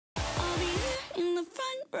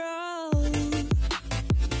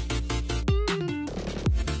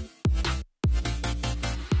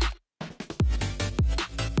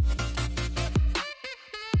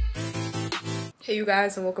Hey you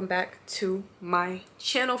guys, and welcome back to my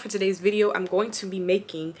channel. For today's video, I'm going to be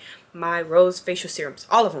making my rose facial serums,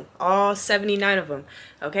 all of them, all 79 of them.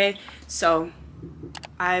 Okay, so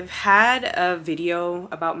I've had a video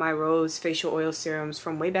about my rose facial oil serums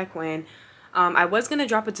from way back when. I was gonna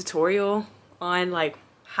drop a tutorial on like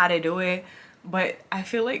how to do it, but I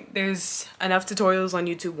feel like there's enough tutorials on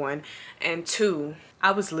YouTube, one, and two,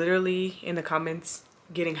 I was literally in the comments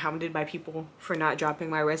getting hounded by people for not dropping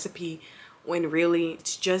my recipe when really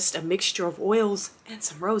it's just a mixture of oils and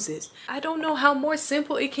some roses. I don't know how more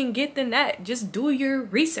simple it can get than that. Just do your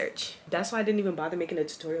research. That's why I didn't even bother making a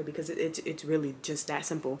tutorial, because it's really just that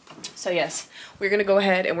simple. So yes, we're gonna go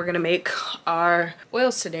ahead and we're gonna make our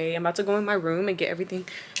oils today. I'm about to go in my room and get everything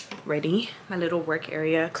ready, my little work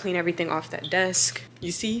area, clean everything off that desk.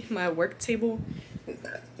 You see my work table?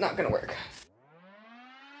 Not gonna work.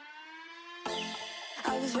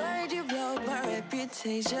 I was worried you blow my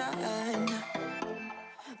reputation,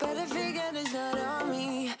 but I figured it's not on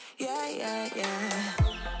me. Yeah.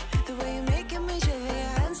 The way you're making me shiver, your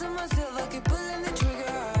hands on myself, I keep pulling the trigger,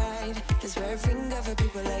 alright. This rare finger for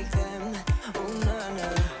people like them. Oh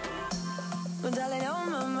no. Well, darling,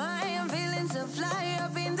 on my mind, I'm feeling so fly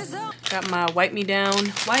up in the zone. Got my Wipe Me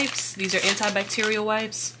Down wipes. These are antibacterial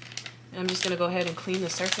wipes. And I'm just gonna go ahead and clean the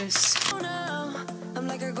surface. Oh no, I'm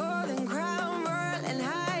like a golden crown, whirling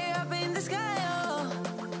high up in the sky. Oh,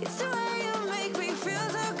 it's the way you make me feel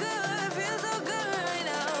so good, right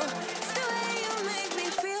now. It's the way you make me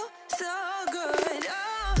feel so good.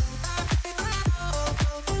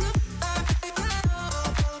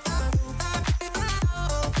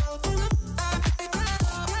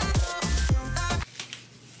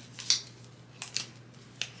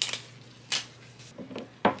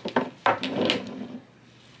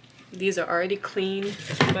 These are already clean,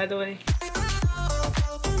 by the way.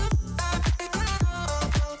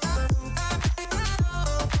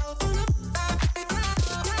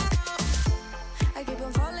 I keep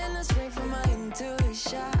on falling astray from my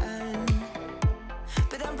intuition,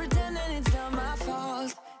 but I'm pretending it's not my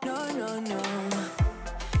fault. No.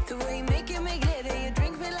 The way you make it make glitter, you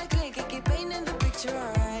drink me like liquor, keep painting the picture,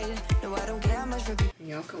 alright. No, I don't care much for people.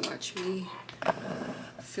 Y'all can watch me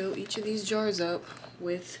fill each of these jars up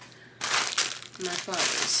with my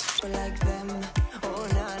flowers. Like them, oh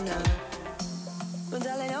nah. Well,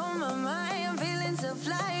 darling, on my mind, I'm feeling so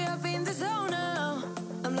fly up in the zone now.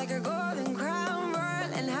 I'm like a golden crown,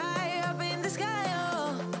 whirling high up in the sky.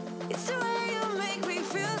 Oh, it's the way you make me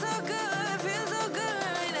feel so good,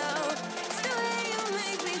 right now. It's the way you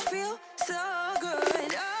make me feel so good.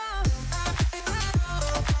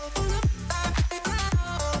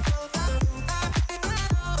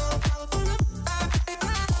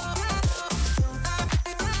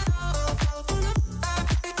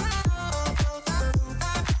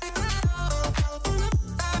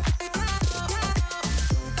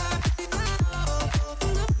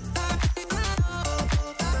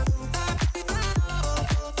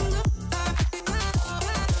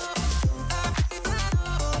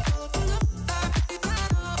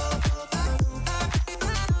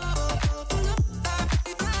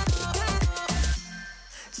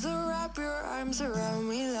 Around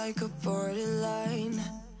me like a borderline,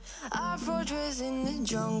 our fortress in the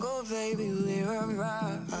jungle, baby, we're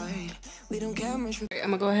alright. We don't care much for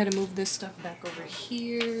I'm gonna go ahead and move this stuff back over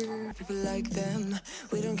here. people like them.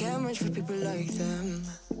 We don't care much for people like them.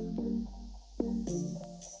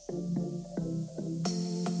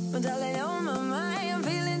 But darling, on my mind, I'm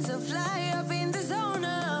feeling so fly up in the zone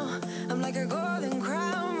now. I'm like a golden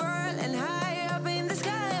crown, whirling high up in the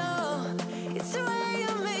sky. Oh, it's the way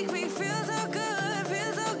you make me feel so good.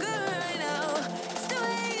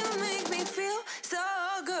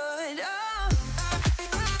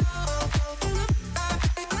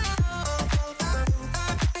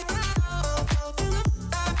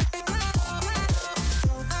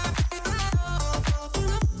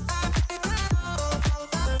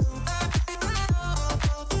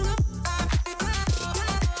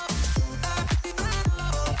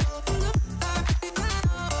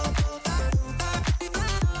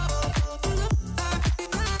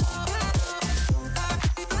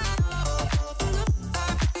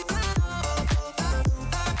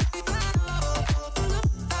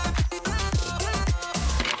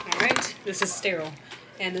 This is sterile,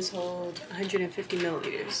 and this holds 150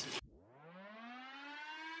 milliliters.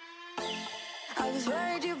 I was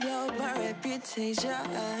worried you blow my reputation,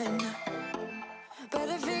 but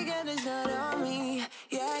I figured it's not on me.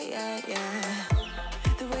 Yeah.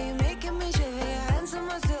 The way you're making me shiver, your hands on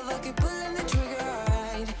myself, I keep pulling the trigger,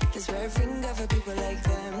 alright. This rare finger for people like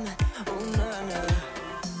them. Oh no.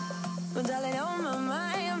 Well, darling, on my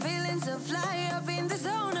mind, I'm feeling so fly up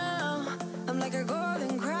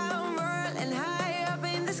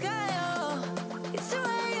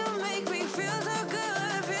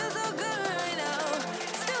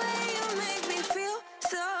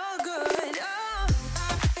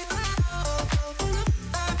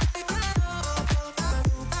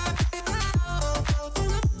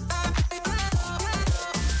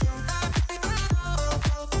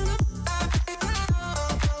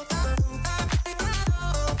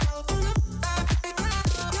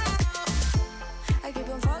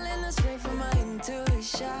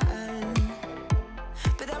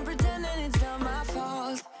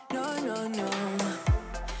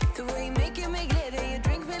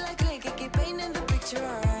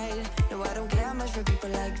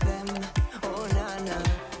them. Oh, nah, nah.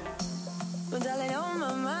 But darling, on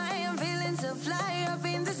my mind, I'm feeling so fly up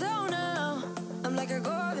in the zone now. I'm like a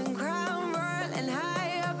golden crown, whirling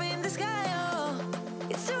high up in the sky. Oh,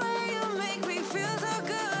 it's the way you make me feel so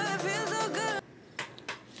good, feel so good.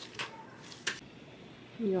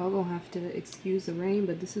 Y'all gonna have to excuse the rain,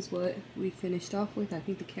 but this is what we finished off with. I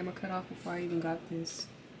think the camera cut off before I even got this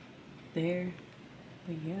there.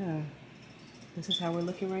 But yeah, this is how we're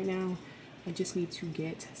looking right now. I just need to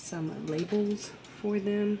get some labels for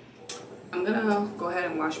them. I'm gonna go ahead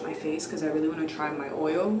and wash my face because I really want to try my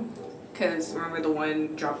oil, because remember the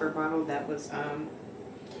one dropper bottle that was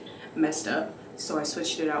messed up, so I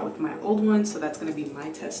switched it out with my old one, so that's gonna be my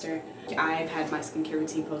tester. I've had my skincare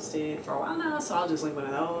routine posted for a while now, so I'll just link one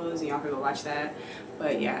of those and y'all can go watch that.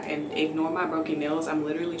 But yeah, and ignore my broken nails. I'm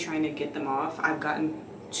literally trying to get them off. I've gotten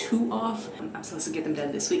 2 off. I'm supposed to get them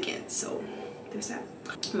done this weekend, so there's that.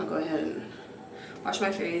 I'm gonna go ahead and wash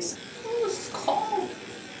my face. Oh, it's cold.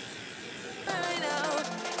 Right now,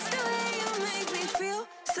 it's the way you make me feel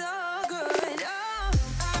so good.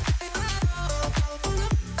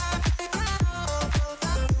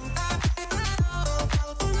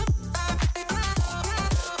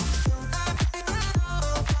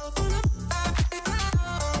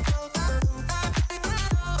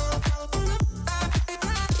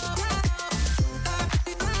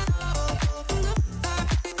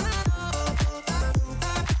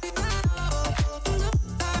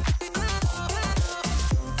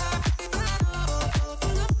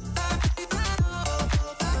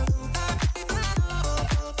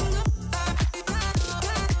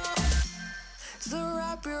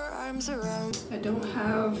 I don't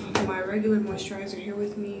have my regular moisturizer here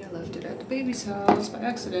with me. I left it at the baby's house by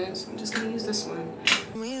accident, so I'm just gonna use this one.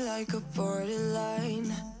 Me like a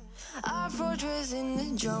borderline, our fortress in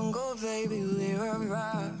the jungle, baby, we're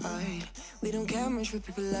alright. We don't care much for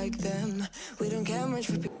people like them. We don't care much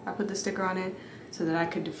for people. I put the sticker on it so that I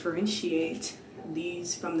could differentiate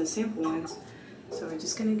these from the sample ones. So we're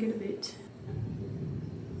just gonna get a bit.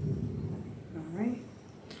 All right.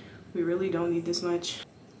 We really don't need this much.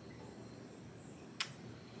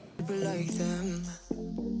 People like them.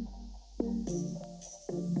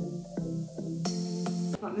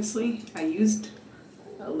 Honestly, I used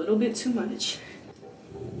a little bit too much.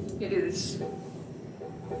 It is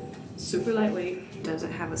super lightweight,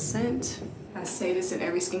 doesn't have a scent. I say this in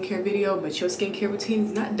every skincare video, but your skincare routine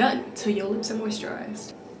is not done till your lips are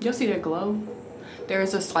moisturized. You'll see that glow. There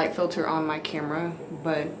is a slight filter on my camera,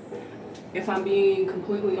 but if I'm being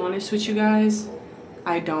completely honest with you guys,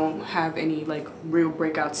 I don't have any like real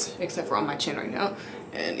breakouts except for on my chin right now,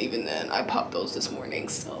 and even then I popped those this morning,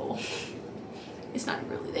 so it's not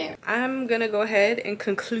really there. I'm gonna go ahead and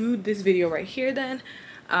conclude this video right here then.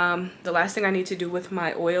 The last thing I need to do with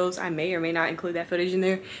my oils, I may or may not include that footage in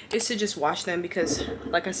there, is to just wash them, because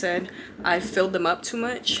like I said, I filled them up too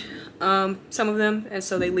much, some of them, and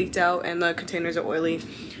so they leaked out and the containers are oily.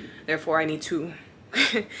 Therefore I need to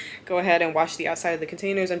go ahead and wash the outside of the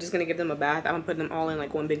containers. I'm just gonna give them a bath. I'm gonna put them all in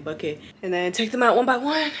like one big bucket and then take them out one by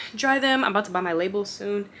one, dry them. I'm about to buy my labels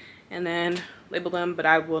soon and then label them, but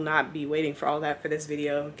I will not be waiting for all that for this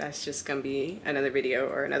video. That's just gonna be another video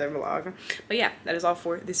or another vlog. But yeah, that is all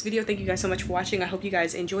for this video. Thank you guys so much for watching. I hope you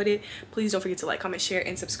guys enjoyed it. Please don't forget to like, comment, share,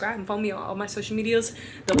 and subscribe, and follow me on all my social medias.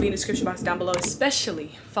 They'll be in the description box down below.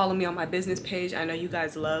 Especially follow me on my business page. I know you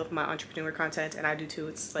guys love my entrepreneur content, and I do too.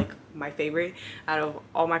 It's like my favorite out of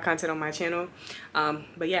all my content on my channel.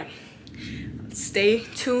 But yeah, stay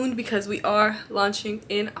tuned because we are launching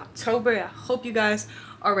in October. I hope you guys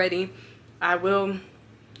are ready. I will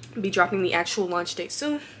be dropping the actual launch date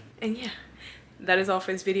soon. And yeah, that is all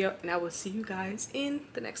for this video, and I will see you guys in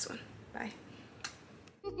the next one. Bye.